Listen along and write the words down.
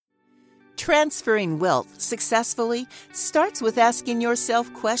Transferring wealth successfully starts with asking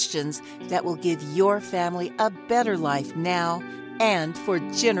yourself questions that will give your family a better life now and for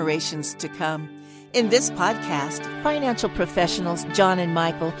generations to come. In this podcast, financial professionals John and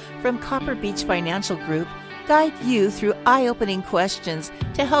Michael from Copper Beech Financial Group guide you through eye-opening questions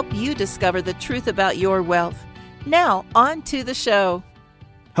to help you discover the truth about your wealth. Now, on to the show.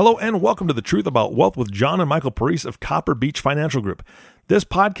 Hello and welcome to The Truth About Wealth with John and Michael Parise of Copper Beech Financial Group. This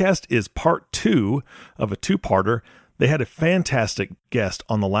podcast is part 2 of a two-parter. They had a fantastic guest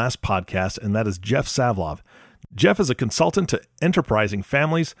on the last podcast, and that is Jeff Savlov. Jeff is a consultant to enterprising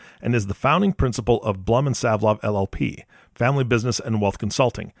families and is the founding principal of Blum & Savlov LLP, Family Business and Wealth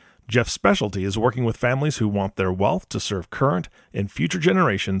Consulting. Jeff's specialty is working with families who want their wealth to serve current and future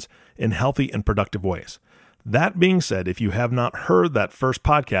generations in healthy and productive ways. That being said, if you have not heard that first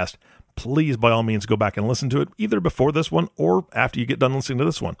podcast, please, by all means, go back and listen to it either before this one or after you get done listening to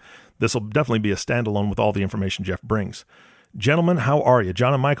this one. This will definitely be a standalone with all the information Jeff brings. Gentlemen, how are you?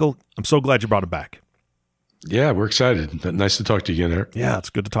 John and Michael, I'm so glad you brought it back. Yeah, we're excited. Nice to talk to you again, Eric. Yeah,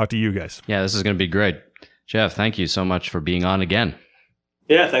 it's good to talk to you guys. Yeah, this is going to be great. Jeff, thank you so much for being on again.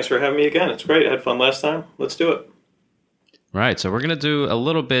 Yeah, thanks for having me again. It's great. I had fun last time. Let's do it. Right. So we're going to do a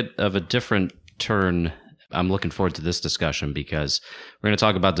little bit of a different turn. I'm looking forward to this discussion because we're going to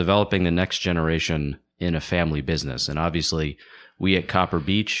talk about developing the next generation in a family business. And obviously, we at Copper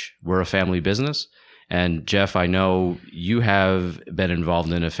Beech, we're a family business. And Jeff, I know you have been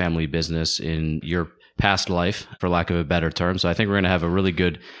involved in a family business in your past life, for lack of a better term. So I think we're going to have a really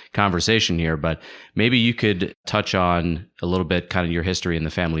good conversation here. But maybe you could touch on a little bit kind of your history in the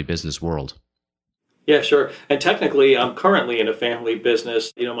family business world. Yeah, sure. And technically, I'm currently in a family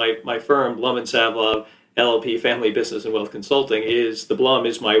business. You know, my firm, Blum & Savlov LLP, Family Business and Wealth Consulting, the Blum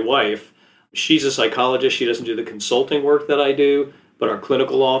is my wife. She's a psychologist. She doesn't do the consulting work that I do, but our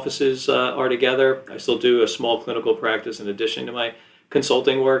clinical offices are together. I still do a small clinical practice in addition to my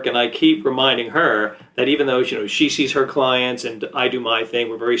consulting work, and I keep reminding her that even though she sees her clients and I do my thing,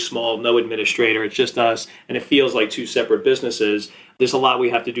 we're very small, no administrator, it's just us, and it feels like two separate businesses. There's a lot we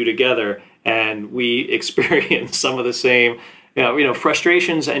have to do together, and we experience some of the same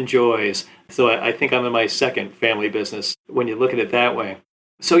frustrations and joys. So I think I'm in my second family business when you look at it that way.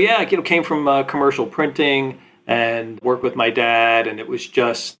 So yeah, came from commercial printing and worked with my dad, and it was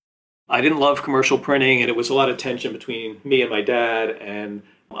just, I didn't love commercial printing, and it was a lot of tension between me and my dad. And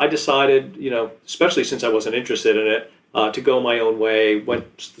I decided, especially since I wasn't interested in it, to go my own way,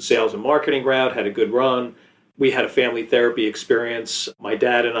 went the sales and marketing route, had a good run. We had a family therapy experience. My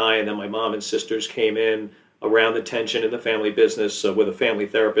dad and I, and then my mom and sisters came in around the tension in the family business with a family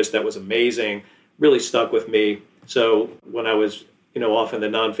therapist that was amazing, really stuck with me. So when I was off in the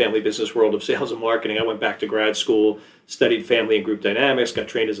non-family business world of sales and marketing, I went back to grad school, studied family and group dynamics, got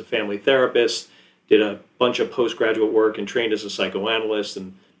trained as a family therapist, did a bunch of postgraduate work and trained as a psychoanalyst,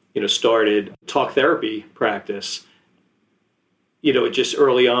 and started talk therapy practice. It just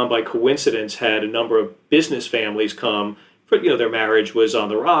early on by coincidence had a number of business families come. Their marriage was on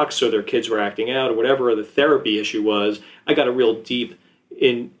the rocks or their kids were acting out or whatever the therapy issue was. I got a real deep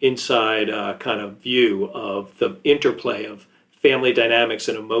inside kind of view of the interplay of family dynamics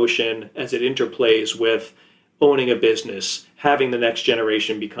and emotion as it interplays with owning a business, having the next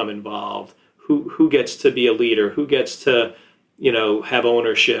generation become involved, who gets to be a leader, who gets to have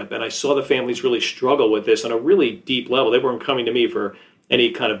ownership. And I saw the families really struggle with this on a really deep level. They weren't coming to me for any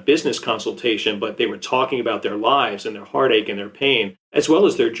kind of business consultation, but they were talking about their lives and their heartache and their pain, as well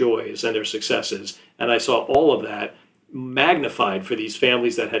as their joys and their successes. And I saw all of that magnified for these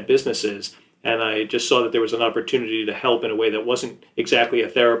families that had businesses. And I just saw that there was an opportunity to help in a way that wasn't exactly a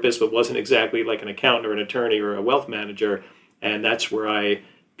therapist, but wasn't exactly like an accountant or an attorney or a wealth manager. And that's where I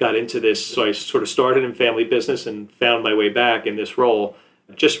got into this. So I sort of started in family business and found my way back in this role.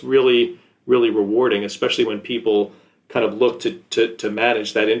 Just really, really rewarding, especially when people kind of look to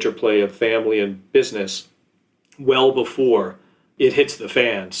manage that interplay of family and business well before it hits the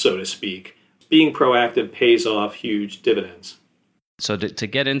fan, so to speak. Being proactive pays off huge dividends. So to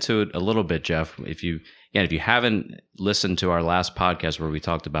get into it a little bit, Jeff, if you haven't listened to our last podcast where we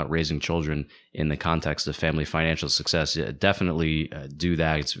talked about raising children in the context of family financial success, definitely do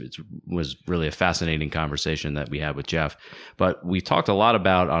that. It was really a fascinating conversation that we had with Jeff. But we talked a lot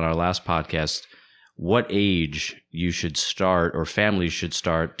about on our last podcast what age you should start or families should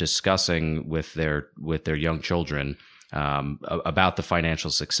start discussing with their young children about the financial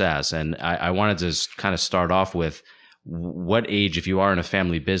success. And I wanted to kind of start off with what age, if you are in a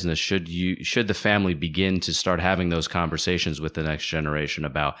family business, should the family begin to start having those conversations with the next generation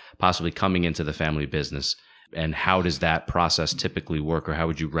about possibly coming into the family business And how does that process typically work, or how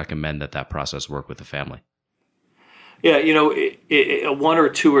would you recommend that process work with the family? Yeah, a 1 or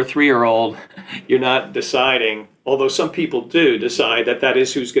 2 or 3-year-old, you're not deciding, although some people do decide that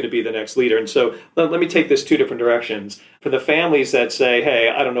is who's going to be the next leader. And so let me take this 2 different directions. For the families that say, hey,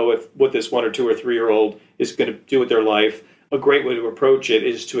 I don't know what this 1 or 2 or 3-year-old is going to do with their life, a great way to approach it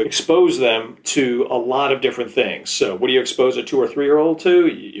is to expose them to a lot of different things. So what do you expose a 2 or 3-year-old to?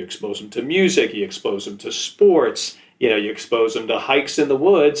 You expose them to music, you expose them to sports, you expose them to hikes in the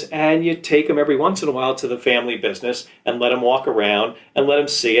woods, and you take them every once in a while to the family business and let them walk around and let them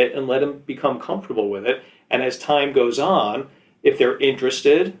see it and let them become comfortable with it. And as time goes on, if they're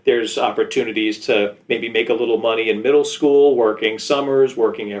interested, there's opportunities to maybe make a little money in middle school, working summers,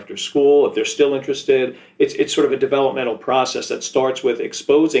 working after school. If they're still interested, it's sort of a developmental process that starts with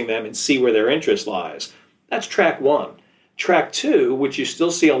exposing them and see where their interest lies. That's track 1. Track 2, which you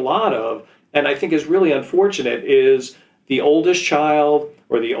still see a lot of, and I think is really unfortunate, is the oldest child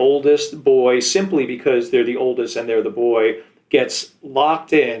or the oldest boy, simply because they're the oldest and they're the boy, gets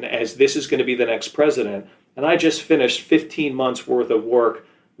locked in as this is going to be the next president. And I just finished 15 months worth of work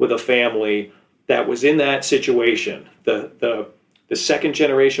with a family that was in that situation. The second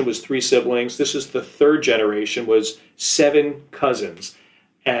generation was 3 siblings. This is the third generation, was 7 cousins.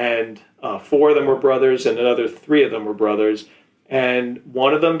 And 4 of them were brothers and another 3 of them were brothers. And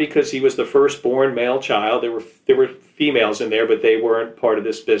one of them, because he was the firstborn male child, there were females in there, but they weren't part of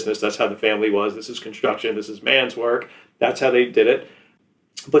this business. That's how the family was. This is construction. This is man's work. That's how they did it.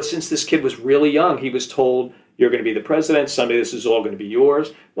 But since this kid was really young, he was told, you're going to be the president. Someday this is all going to be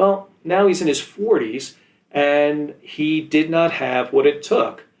yours. Well, now he's in his 40s, and he did not have what it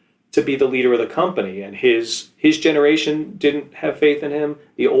took to be the leader of the company. And his generation didn't have faith in him.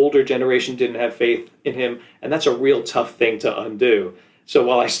 The older generation didn't have faith in him. And that's a real tough thing to undo. So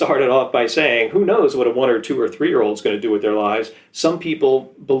while I started off by saying, who knows what a 1 or 2 or 3-year-old is going to do with their lives, some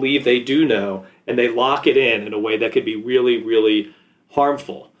people believe they do know, and they lock it in a way that could be really, really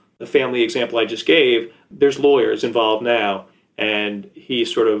harmful. The family example I just gave, there's lawyers involved now, and he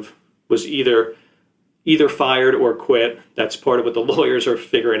sort of was either fired or quit. That's part of what the lawyers are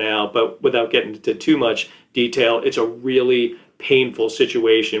figuring out, but without getting into too much detail, it's a really painful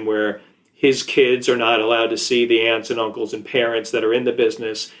situation where his kids are not allowed to see the aunts and uncles and parents that are in the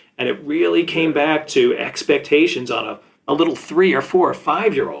business, and it really came back to expectations on a little 3 or 4 or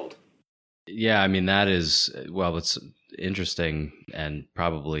 5-year-old. Yeah, I mean, that is, well, it's interesting and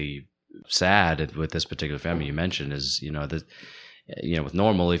probably sad with this particular family you mentioned is, with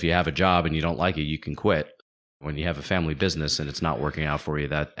normal, if you have a job and you don't like it, you can quit. When you have a family business and it's not working out for you,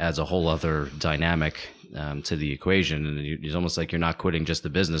 that adds a whole other dynamic to the equation. And it's almost like you're not quitting just the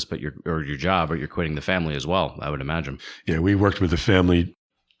business, but your job, but you're quitting the family as well, I would imagine. Yeah, we worked with a family.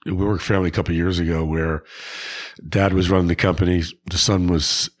 We worked with a family a couple of years ago where dad was running the company. The son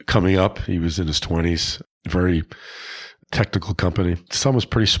was coming up. He was in his 20s, very technical company. The son was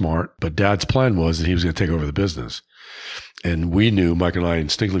pretty smart, but dad's plan was that he was going to take over the business. And we knew, Mike and I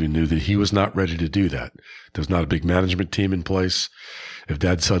instinctively knew, that he was not ready to do that. There was not a big management team in place. If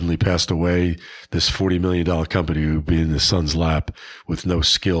dad suddenly passed away, this $40 million company would be in his son's lap with no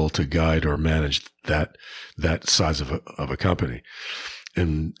skill to guide or manage that size of a company.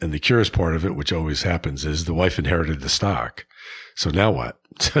 And the curious part of it, which always happens, is the wife inherited the stock. So now what?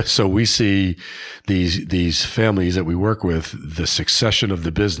 So we see these families that we work with, the succession of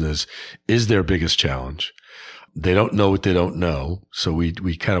the business is their biggest challenge. They don't know what they don't know. So we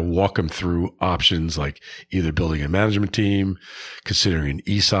kind of walk them through options like either building a management team, considering an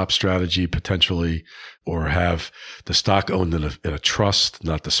ESOP strategy potentially, or have the stock owned in a trust,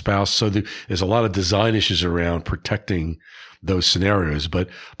 not the spouse. So there's a lot of design issues around protecting those scenarios. But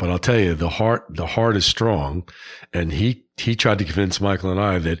I'll tell you, the heart is strong. And he tried to convince Michael and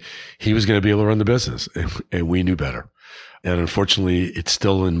I that he was going to be able to run the business, and we knew better. And unfortunately, it's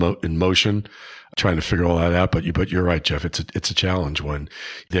still in motion, trying to figure all that out. But you're right, Jeff. It's a challenge when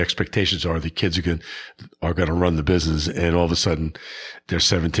the expectations are the kids are going to run the business, and all of a sudden they're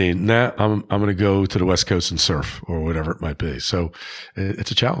 17. Nah, I'm going to go to the West Coast and surf or whatever it might be. So it's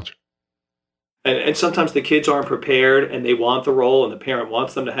a challenge. And sometimes the kids aren't prepared and they want the role and the parent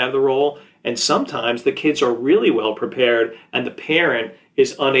wants them to have the role. And sometimes the kids are really well prepared and the parent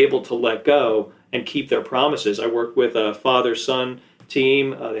is unable to let go and keep their promises. I worked with a father-son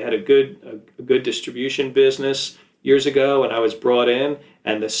team. They had a good distribution business years ago, and I was brought in,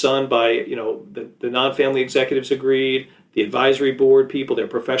 and the son, by the non-family executives agreed, the advisory board people, their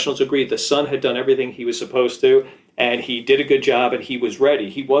professionals agreed. The son had done everything he was supposed to, and he did a good job, and he was ready.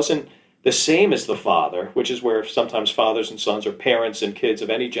 He wasn't the same as the father, which is where sometimes fathers and sons or parents and kids of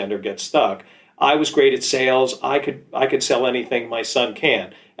any gender get stuck. I was great at sales. I could sell anything my son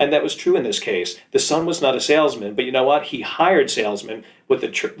can. And that was true in this case. The son was not a salesman, but you know what? He hired salesmen.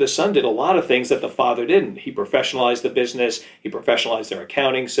 The son did a lot of things that the father didn't. He professionalized the business. He professionalized their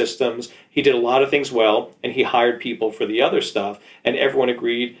accounting systems. He did a lot of things well, and he hired people for the other stuff. And everyone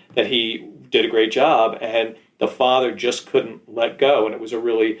agreed that he did a great job. And the father just couldn't let go. And it was a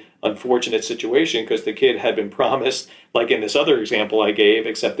really unfortunate situation because the kid had been promised, like in this other example I gave,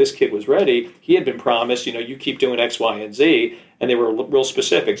 except this kid was ready. He had been promised, you keep doing X, Y, and Z. And they were real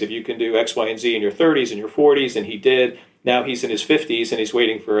specifics. If you can do X, Y, and Z in your 30s and your 40s, and he did. Now he's in his 50s and he's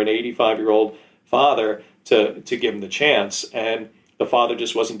waiting for an 85-year-old father to give him the chance. And the father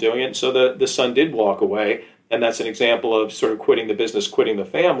just wasn't doing it. And so the son did walk away. And that's an example of sort of quitting the business, quitting the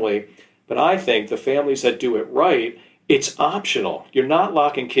family. But I think the families that do it right, it's optional. You're not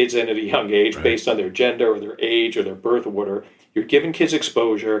locking kids in at a young age based on their gender or their age or their birth order. You're giving kids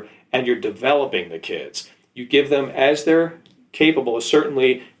exposure and you're developing the kids. You give them as they're capable,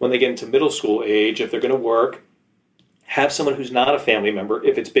 certainly when they get into middle school age, if they're going to work, have someone who's not a family member,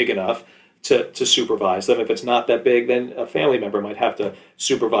 if it's big enough, to supervise them. If it's not that big, then a family member might have to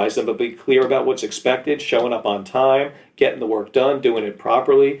supervise them, but be clear about what's expected, showing up on time, getting the work done, doing it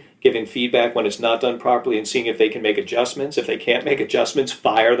properly, giving feedback when it's not done properly, and seeing if they can make adjustments. If they can't make adjustments,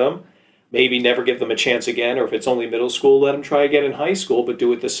 fire them. Maybe never give them a chance again, or if it's only middle school, let them try again in high school, but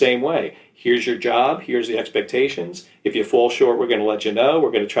do it the same way. Here's your job, here's the expectations. If you fall short, we're going to let you know.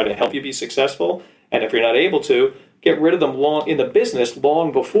 We're going to try to help you be successful. And if you're not able to, get rid of them in the business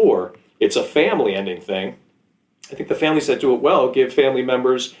long before it's a family ending thing. I think the families that do it well give family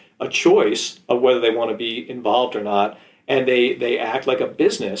members a choice of whether they want to be involved or not. And they act like a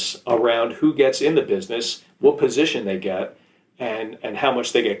business around who gets in the business, what position they get, and how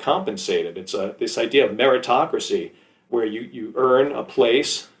much they get compensated. It's this idea of meritocracy, where you earn a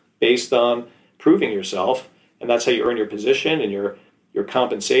place based on proving yourself, and that's how you earn your position and your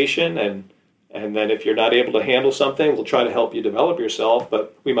compensation. And then if you're not able to handle something, we'll try to help you develop yourself,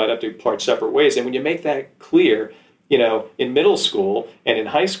 but we might have to part separate ways. And when you make that clear, in middle school and in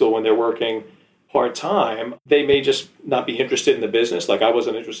high school when they're working part-time, they may just not be interested in the business, like I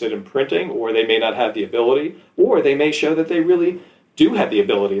wasn't interested in printing, or they may not have the ability, or they may show that they really do have the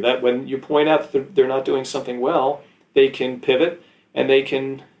ability, that when you point out that they're not doing something well, they can pivot and they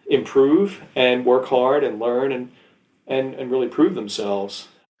can improve and work hard and learn and really prove themselves.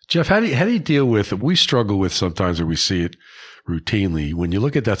 Jeff, how do you deal with, we struggle with sometimes, or we see it routinely, when you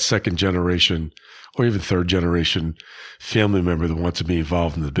look at that second generation or even third generation family member that wants to be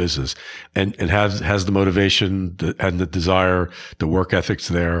involved in the business and has the motivation and the desire, the work ethics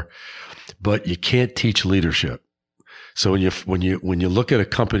there, but you can't teach leadership. So when you look at a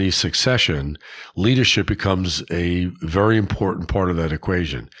company's succession, leadership becomes a very important part of that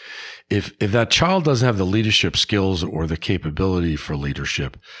equation. If that child doesn't have the leadership skills or the capability for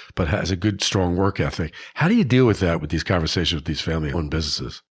leadership, but has a good, strong work ethic, how do you deal with that with these conversations with these family-owned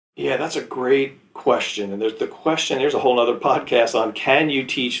businesses? Yeah, that's a great question. And there's a whole other podcast on, can you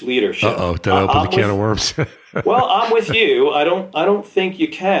teach leadership? Did I open the can of worms? Well, I'm with you. I don't think you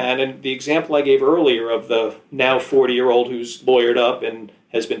can. And the example I gave earlier of the now 40-year-old who's lawyered up and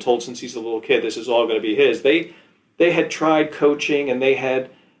has been told since he's a little kid, this is all going to be his. They had tried coaching and they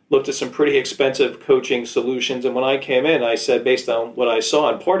had looked at some pretty expensive coaching solutions. And when I came in, I said, based on what I saw,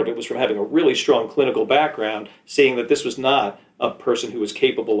 and part of it was from having a really strong clinical background, seeing that this was not a person who was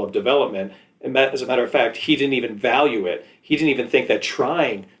capable of development. And as a matter of fact, he didn't even value it. He didn't even think that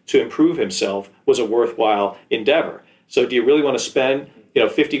trying to improve himself was a worthwhile endeavor. So do you really want to spend,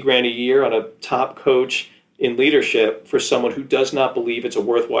 $50,000 a year on a top coach in leadership for someone who does not believe it's a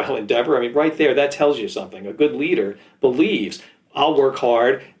worthwhile endeavor? I mean, right there, that tells you something. A good leader believes, I'll work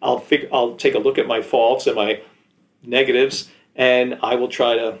hard, I'll take a look at my faults and my negatives, and I will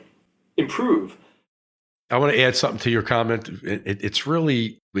try to improve. I want to add something to your comment. It's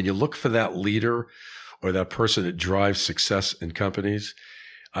really, when you look for that leader or that person that drives success in companies,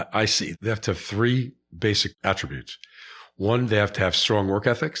 I see they have to have three basic attributes. One, they have to have strong work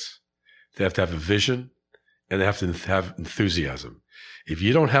ethics, they have to have a vision, and they have to have enthusiasm. If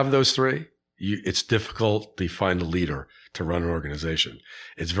you don't have those three, it's difficult to find a leader to run an organization.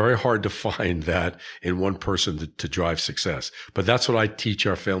 It's very hard to find that in one person to drive success. But that's what I teach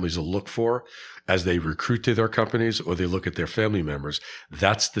our families to look for as they recruit to their companies or they look at their family members.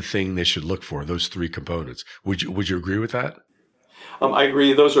 That's the thing they should look for, those three components. Would you agree with that? I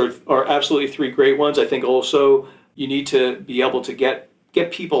agree. Those are absolutely three great ones. I think also you need to be able to get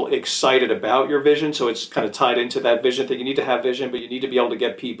people excited about your vision. So it's kind of tied into that vision thing. You need to have vision, but you need to be able to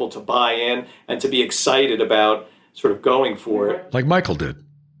get people to buy in and to be excited about sort of going for it. Like Michael did.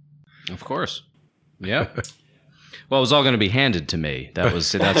 Of course. Yeah. Well, it was all going to be handed to me.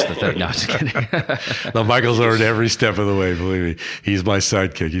 That's the thing. No, just kidding. No, Michael's learned every step of the way. Believe me, he's my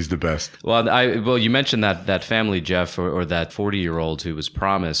sidekick. He's the best. Well, you mentioned that family, Jeff, or that 40-year-old who was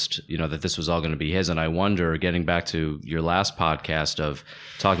promised, that this was all going to be his. And I wonder, getting back to your last podcast of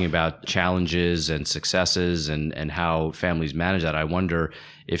talking about challenges and successes and how families manage that, I wonder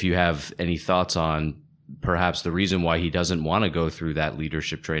if you have any thoughts on perhaps the reason why he doesn't want to go through that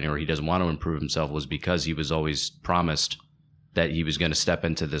leadership training or he doesn't want to improve himself was because he was always promised that he was going to step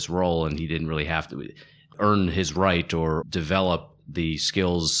into this role and he didn't really have to earn his right or develop the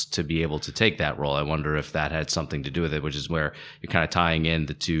skills to be able to take that role. I wonder if that had something to do with it, which is where you're kind of tying in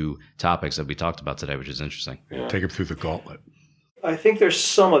the two topics that we talked about today, which is interesting. Yeah. Take him through the gauntlet. I think there's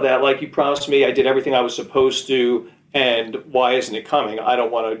some of that, like you promised me, I did everything I was supposed to, and why isn't it coming? I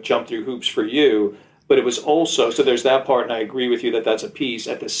don't want to jump through hoops for you. But it was also, so there's that part, and I agree with you that that's a piece.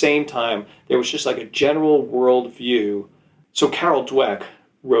 At the same time, there was just like a general worldview. So Carol Dweck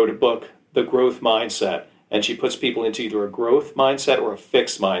wrote a book, The Growth Mindset, and she puts people into either a growth mindset or a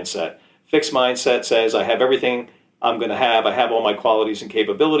fixed mindset. Fixed mindset says, I have everything I'm going to have. I have all my qualities and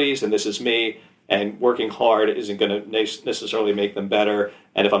capabilities, and this is me. And working hard isn't going to necessarily make them better.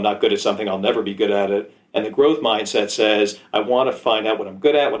 And if I'm not good at something, I'll never be good at it. And the growth mindset says, I want to find out what I'm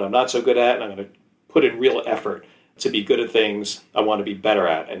good at, what I'm not so good at, and I'm going to put in real effort to be good at things I want to be better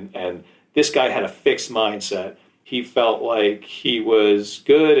at. And this guy had a fixed mindset. He felt like he was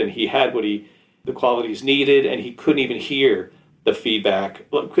good and he had the qualities needed, and he couldn't even hear the feedback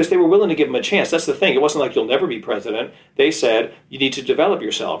because they were willing to give him a chance. That's the thing. It wasn't like you'll never be president. They said you need to develop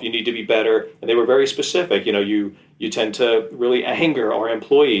yourself. You need to be better. And they were very specific. You tend to really anger our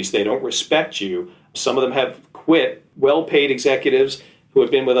employees. They don't respect you. Some of them have quit. Well-paid executives who have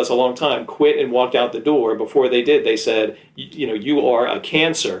been with us a long time, quit and walked out the door. Before they did, they said, you are a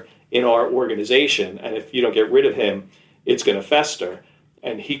cancer in our organization, and if you don't get rid of him, it's going to fester.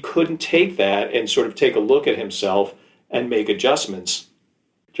 And he couldn't take that and sort of take a look at himself and make adjustments.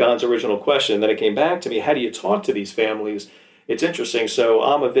 John's original question, then it came back to me, how do you talk to these families? It's interesting. So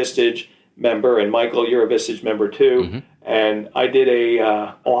I'm a Vistage member, and Michael, you're a Vistage member too. Mm-hmm. And I did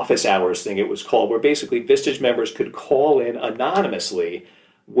a office hours thing, it was called, where basically Vistage members could call in anonymously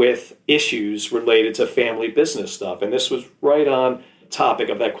with issues related to family business stuff. And this was right on topic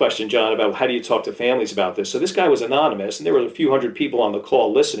of that question, John, about how do you talk to families about this. So this guy was anonymous, and there were a few hundred people on the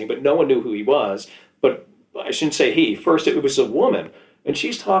call listening, but no one knew who he was. But I shouldn't say he. First, it was a woman, and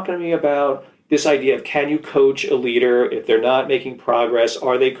she's talking to me about this idea of, can you coach a leader if they're not making progress?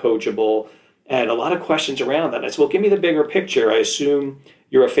 Are they coachable? And a lot of questions around that. And I said, well, give me the bigger picture. I assume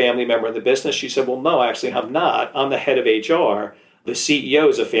you're a family member in the business. She said, well, no, actually, I'm not. I'm the head of HR. The CEO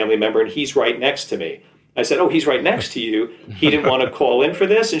is a family member, and he's right next to me. I said, oh, he's right next to you. He didn't want to call in for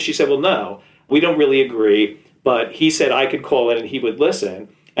this? And she said, well, no, we don't really agree. But he said I could call in and he would listen.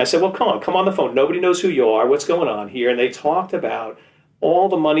 I said, well, come on the phone. Nobody knows who you are. What's going on here? And they talked about all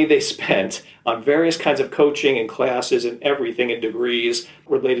the money they spent on various kinds of coaching and classes and everything and degrees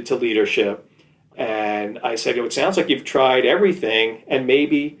related to leadership. And I said, it sounds like you've tried everything and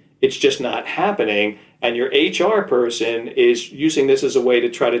maybe it's just not happening. And your HR person is using this as a way to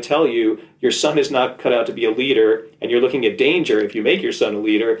try to tell you your son is not cut out to be a leader, and you're looking at danger if you make your son a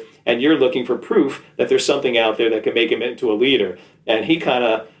leader, and you're looking for proof that there's something out there that can make him into a leader. And he kind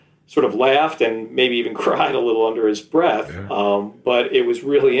of sort of laughed and maybe even cried a little under his breath. Yeah. But it was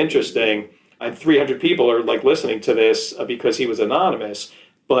really interesting. And 300 people are like listening to this because he was anonymous.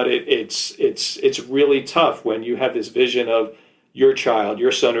 But it's really tough when you have this vision of your child,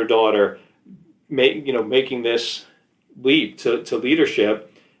 your son or daughter, making this leap to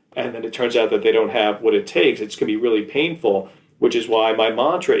leadership, and then it turns out that they don't have what it takes. It's going to be really painful, which is why my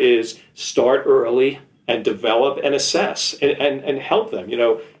mantra is start early and develop and assess and help them.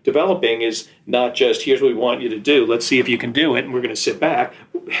 Developing is not just here's what we want you to do, let's see if you can do it, and we're going to sit back.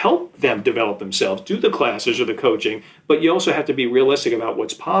 Help them develop themselves, do the classes or the coaching, but you also have to be realistic about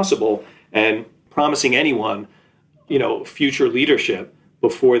what's possible, and promising anyone, future leadership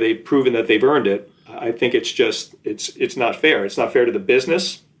before they've proven that they've earned it, I think it's not fair. It's not fair to the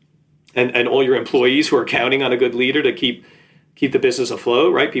business and all your employees who are counting on a good leader to keep the business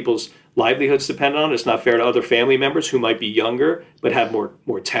afloat, right? People's livelihoods depend on it. It's not fair to other family members who might be younger but have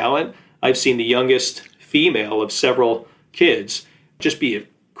more talent. I've seen the youngest female of several kids just be a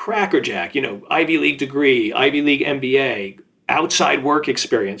crackerjack, Ivy League degree, Ivy League MBA, outside work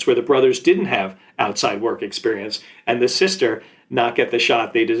experience where the brothers didn't have outside work experience, and the sister not get the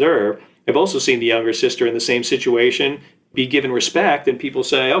shot they deserve. I've also seen the younger sister in the same situation be given respect, and people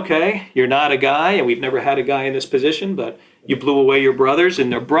say, okay, you're not a guy, and we've never had a guy in this position, but you blew away your brothers,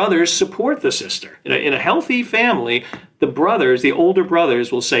 and their brothers support the sister. In a healthy family, the older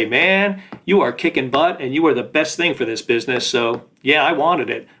brothers will say, man, you are kicking butt and you are the best thing for this business. So yeah, I wanted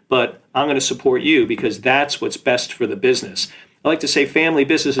it, but I'm going to support you because that's what's best for the business. I like to say family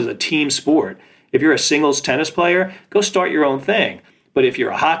business is a team sport. If you're a singles tennis player, go start your own thing. But if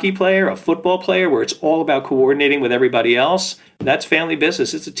you're a hockey player, a football player, where it's all about coordinating with everybody else, that's family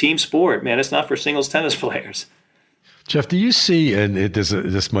business. It's a team sport, man. It's not for singles tennis players. Jeff, do you see, and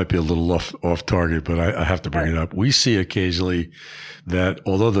this might be a little off target, but I have to bring it up. We see occasionally that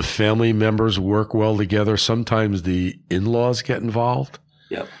although the family members work well together, sometimes the in-laws get involved,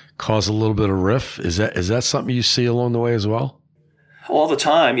 cause a little bit of riff. Is that something you see along the way as well? All the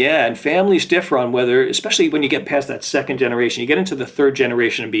time, yeah. And families differ on whether, especially when you get past that second generation, you get into the third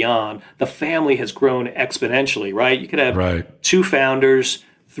generation and beyond, the family has grown exponentially, right? You could have 2 founders,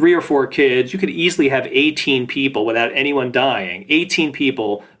 3 or 4 kids. You could easily have 18 people without anyone dying. 18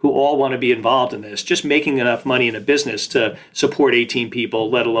 people who all want to be involved in this. Just making enough money in a business to support 18 people,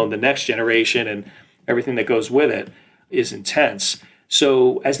 let alone the next generation and everything that goes with it, is intense.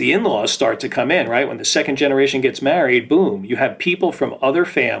 So as the in-laws start to come in, right, when the second generation gets married, boom, you have people from other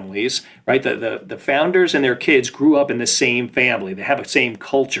families, right? The founders and their kids grew up in the same family. They have the same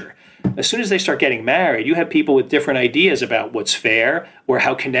culture. As soon as they start getting married, you have people with different ideas about what's fair or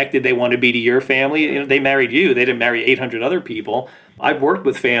how connected they want to be to your family. They married you. They didn't marry 800 other people. I've worked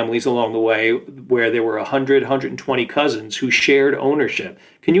with families along the way where there were 100, 120 cousins who shared ownership.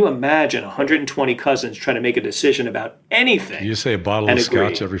 Can you imagine 120 cousins trying to make a decision about anything? You say a bottle of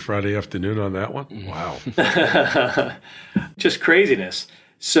scotch every Friday afternoon on that one? Wow. Just craziness.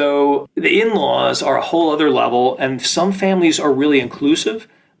 So the in-laws are a whole other level, and some families are really inclusive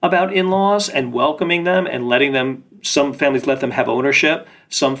about in-laws and welcoming them and letting them. Some families let them have ownership.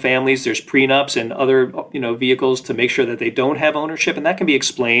 Some families, there's prenups and other vehicles to make sure that they don't have ownership, and that can be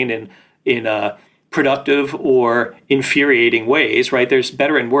explained in productive or infuriating ways, right? There's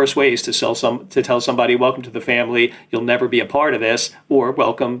better and worse ways to tell somebody, welcome to the family, you'll never be a part of this, or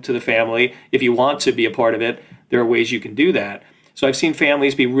welcome to the family. If you want to be a part of it, there are ways you can do that. So I've seen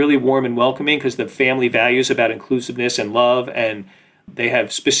families be really warm and welcoming because the family values about inclusiveness and love, and they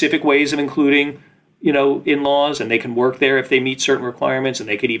have specific ways of including in-laws, and they can work there if they meet certain requirements, and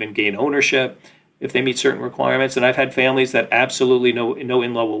they could even gain ownership if they meet certain requirements. And I've had families that absolutely no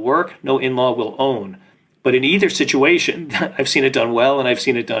in-law will work, no in-law will own. But in either situation, I've seen it done well and I've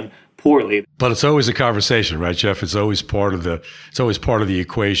seen it done poorly. But it's always a conversation, right, Jeff? It's always part of the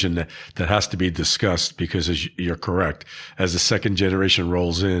equation that has to be discussed, because as you're correct, as the second generation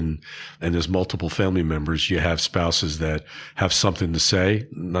rolls in and there's multiple family members, you have spouses that have something to say,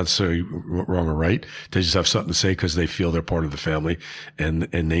 not necessarily wrong or right. They just have something to say because they feel they're part of the family, and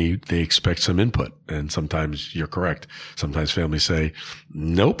they expect some input. And sometimes you're correct. Sometimes families say,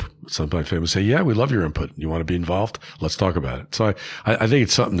 nope. Sometimes families say, yeah, we love your input. You want to be involved? Let's talk about it. So I think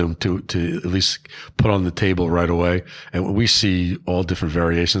it's something to at least put on the table right away. And we see all different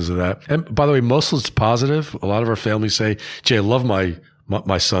variations of that. And by the way, most of it's positive. A lot of our families say, Jay, I love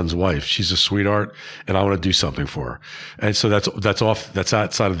my son's wife. She's a sweetheart and I want to do something for her. And so that's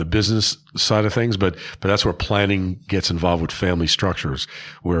outside of the business side of things, but that's where planning gets involved with family structures,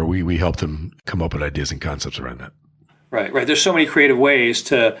 where we help them come up with ideas and concepts around that. Right. There's so many creative ways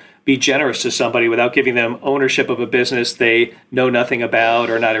to be generous to somebody without giving them ownership of a business they know nothing about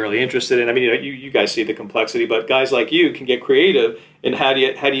or not really interested in. I mean, you guys see the complexity, but guys like you can get creative in how do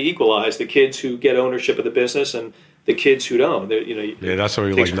you equalize the kids who get ownership of the business and the kids who don't. Yeah, that's why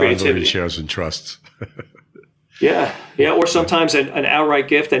we like non-voting shares and trusts. Yeah, or sometimes an outright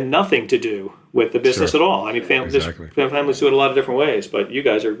gift and nothing to do with the business at all. I mean, families do it a lot of different ways, but you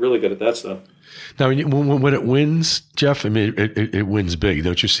guys are really good at that stuff. Now, when it wins, Jeff, I mean, it wins big.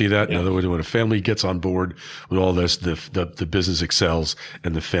 Don't you see that? Yeah. In other words, when a family gets on board with all this, the business excels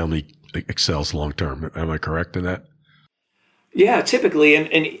and the family excels long term. Am I correct in that? Yeah, typically, and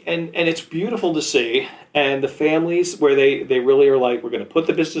it's beautiful to see. And the families where they really are like, we're going to put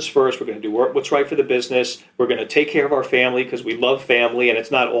the business first. We're going to do what's right for the business. We're going to take care of our family because we love family, and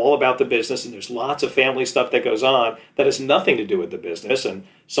it's not all about the business. And there's lots of family stuff that goes on that has nothing to do with the business. And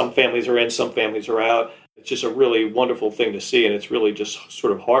some families are in, some families are out. It's just a really wonderful thing to see, and it's really just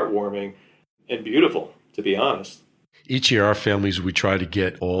sort of heartwarming and beautiful, to be honest. Each year, our families, we try to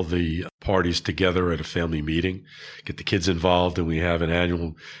get all the parties together at a family meeting, get the kids involved, and we have an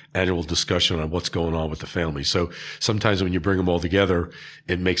annual discussion on what's going on with the family. So sometimes when you bring them all together,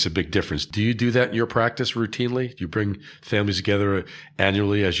 it makes a big difference. Do you do that in your practice routinely? Do you bring families together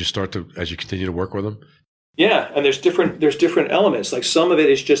annually as you continue to work with them? Yeah, and there's different elements. Like some of it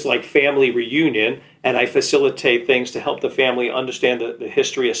is just like family reunion, and I facilitate things to help the family understand the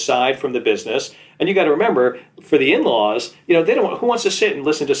history aside from the business. And you got to remember, for the in-laws, they don't. Who wants to sit and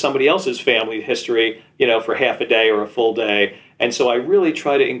listen to somebody else's family history, for half a day or a full day? And so I really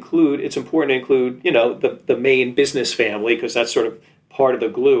try to include. It's important to include, the main business family, because that's sort of part of the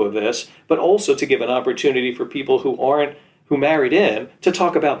glue of this, but also to give an opportunity for people who married in to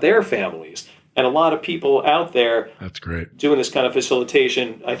talk about their families. And a lot of people out there that's great doing this kind of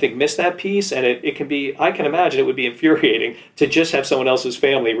facilitation, I think, miss that piece. And it can be, I can imagine it would be infuriating to just have someone else's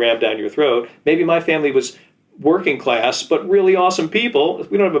family rammed down your throat. Maybe my family was working class, but really awesome people.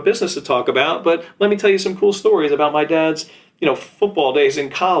 We don't have a business to talk about, but let me tell you some cool stories about my dad's, football days in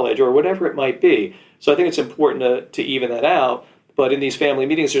college or whatever it might be. So I think it's important to even that out. But in these family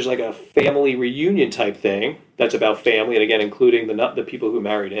meetings, there's like a family reunion type thing that's about family, and again, including the people who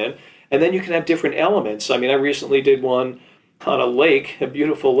married in. And then you can have different elements. I mean, I recently did one on a lake, a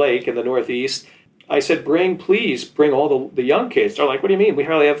beautiful lake in the Northeast. I said, please bring all the young kids. They're like, what do you mean? We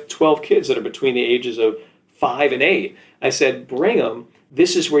hardly have 12 kids that are between the ages of 5 and 8. I said, bring them.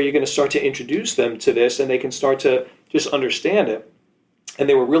 This is where you're going to start to introduce them to this, and they can start to just understand it. And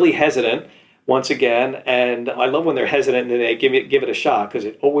they were really hesitant, once again, and I love when they're hesitant and they give it a shot, because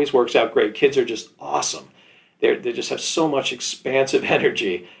it always works out great. Kids are just awesome. They just have so much expansive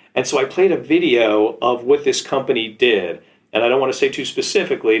energy. And so I played a video of what this company did. And I don't want to say too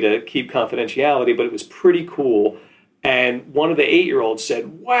specifically to keep confidentiality, but it was pretty cool. And one of the 8-year-olds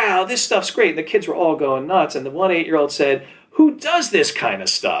said, wow, this stuff's great. And the kids were all going nuts. And the one 8-year-old said, who does this kind of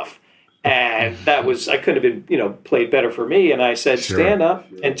stuff? And that was, I couldn't have been, played better for me. And I said, stand up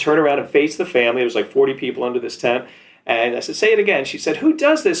and turn around and face the family. There was like 40 people under this tent. And I said, say it again. She said, who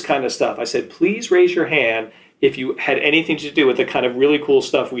does this kind of stuff? I said, please raise your hand if you had anything to do with the kind of really cool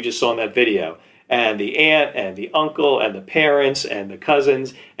stuff we just saw in that video. And the aunt and the uncle and the parents and the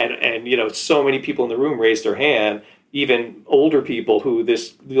cousins and so many people in the room raised their hand, even older people who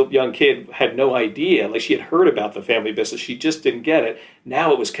this young kid had no idea. Like, she had heard about the family business. She just didn't get it.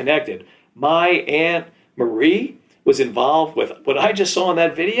 Now it was connected. My Aunt Marie was involved with what I just saw in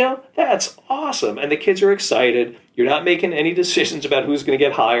that video. That's awesome. And the kids are excited. You're not making any decisions about who's going to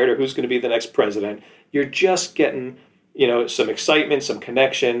get hired or who's going to be the next president. You're just getting, some excitement, some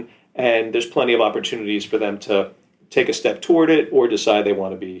connection, and there's plenty of opportunities for them to take a step toward it or decide they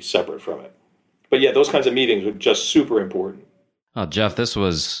want to be separate from it. But yeah, those kinds of meetings are just super important. Oh, Jeff, this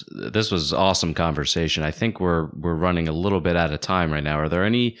was awesome conversation. I think we're running a little bit out of time right now. Are there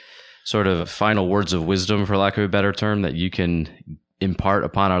any sort of final words of wisdom, for lack of a better term, that you can impart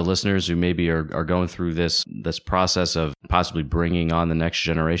upon our listeners who maybe are going through this process of possibly bringing on the next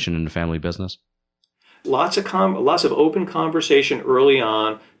generation in the family business? Lots of open conversation early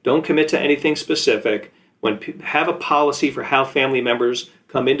on. Don't commit to anything specific. Have a policy for how family members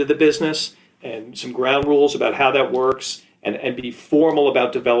come into the business and some ground rules about how that works, and be formal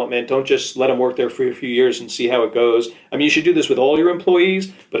about development. Don't just let them work there for a few years and see how it goes. I mean, you should do this with all your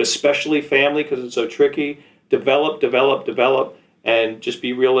employees, but especially family, because it's so tricky. Develop, and just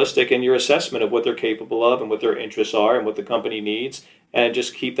be realistic in your assessment of what they're capable of and what their interests are and what the company needs, and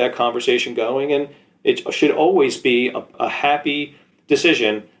just keep that conversation going. And it should always be a happy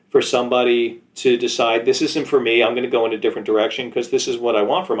decision for somebody to decide, this isn't for me, I'm going to go in a different direction because this is what I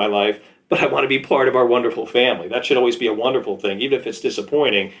want for my life, but I want to be part of our wonderful family. That should always be a wonderful thing. Even if it's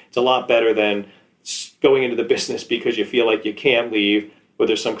disappointing, it's a lot better than going into the business because you feel like you can't leave, or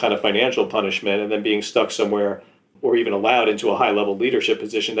there's some kind of financial punishment, and then being stuck somewhere or even allowed into a high-level leadership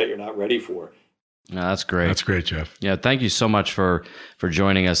position that you're not ready for. No, that's great. That's great, Jeff. Yeah, thank you so much for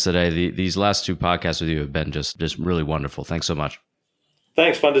joining us today. These last 2 podcasts with you have been just really wonderful. Thanks so much.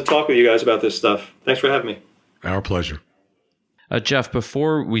 Thanks. Fun to talk with you guys about this stuff. Thanks for having me. Our pleasure. Jeff,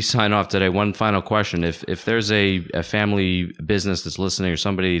 before we sign off today, one final question. If there's a family business that's listening, or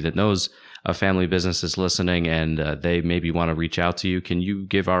somebody that knows a family business that's listening, and they maybe want to reach out to you, can you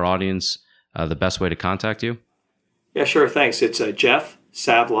give our audience the best way to contact you? Yeah, sure. Thanks. It's Jeff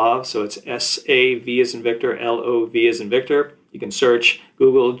Savlov. So it's S-A-V as in Victor, L-O-V as in Victor. You can search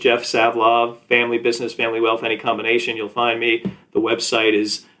Google Jeff Savlov, family business, family wealth, any combination. You'll find me. The website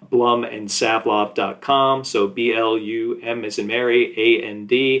is blumandSavlov.com. So B-L-U-M as in Mary,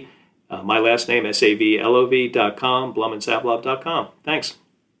 A-N-D. My last name, S-A-V-L-O-V.com, blumandSavlov.com. Thanks.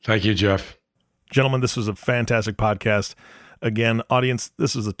 Thank you, Jeff. Gentlemen, this was a fantastic podcast. Again, audience,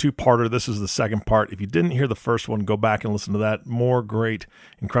 this is a 2-parter. This is the second part. If you didn't hear the first one, go back and listen to that. More great,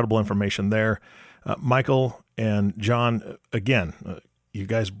 incredible information there. Michael and John, again, you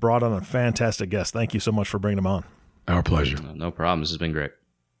guys brought on a fantastic guest. Thank you so much for bringing them on. Our pleasure. No problem. This has been great.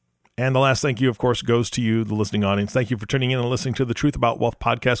 And the last thank you, of course, goes to you, the listening audience. Thank you for tuning in and listening to the Truth About Wealth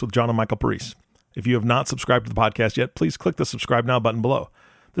podcast with John and Michael Parise. If you have not subscribed to the podcast yet, please click the subscribe now button below.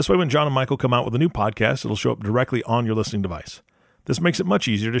 This way, when John and Michael come out with a new podcast, it'll show up directly on your listening device. This makes it much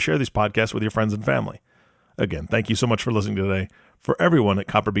easier to share these podcasts with your friends and family. Again, thank you so much for listening today. For everyone at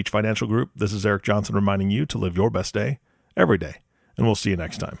Copper Beech Financial Group, this is Eric Johnson reminding you to live your best day every day. And we'll see you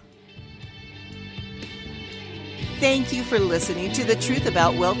next time. Thank you for listening to the Truth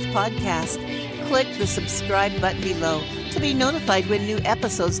About Wealth podcast. Click the subscribe button below to be notified when new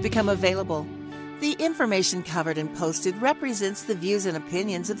episodes become available. The information covered and posted represents the views and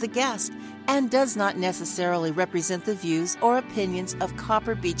opinions of the guest and does not necessarily represent the views or opinions of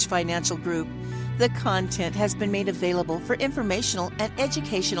Copper Beech Financial Group. The content has been made available for informational and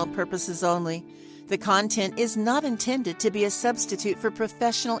educational purposes only. The content is not intended to be a substitute for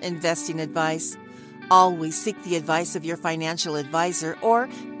professional investing advice. Always seek the advice of your financial advisor or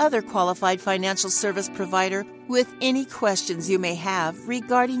other qualified financial service provider with any questions you may have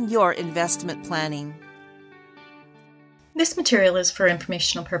regarding your investment planning. This material is for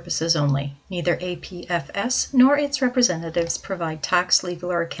informational purposes only. Neither APFS nor its representatives provide tax,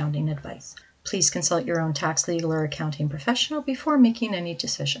 legal, or accounting advice. Please consult your own tax, legal, or accounting professional before making any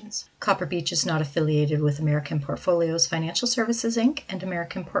decisions. Copper Beech is not affiliated with American Portfolios Financial Services, Inc. and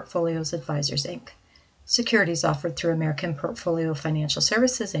American Portfolios Advisors, Inc. Securities offered through American Portfolio Financial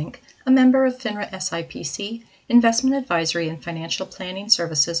Services, Inc., a member of FINRA SIPC, investment advisory and financial planning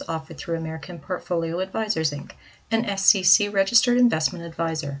services offered through American Portfolio Advisors, Inc., an SEC registered investment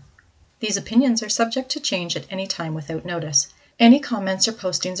advisor. These opinions are subject to change at any time without notice. Any comments or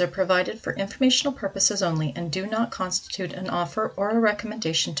postings are provided for informational purposes only and do not constitute an offer or a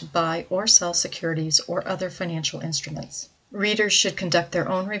recommendation to buy or sell securities or other financial instruments. Readers should conduct their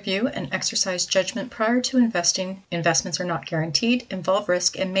own review and exercise judgment prior to investing. Investments are not guaranteed, involve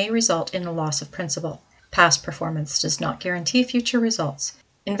risk, and may result in a loss of principal. Past performance does not guarantee future results.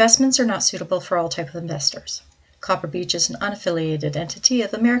 Investments are not suitable for all types of investors. Copper Beech is an unaffiliated entity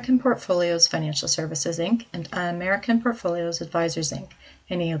of American Portfolios Financial Services, Inc. and American Portfolios Advisors, Inc.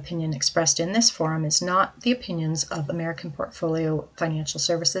 Any opinion expressed in this forum is not the opinions of American Portfolio Financial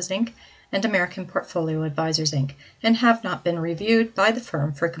Services, Inc. and American Portfolio Advisors, Inc., and have not been reviewed by the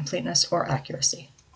firm for completeness or accuracy.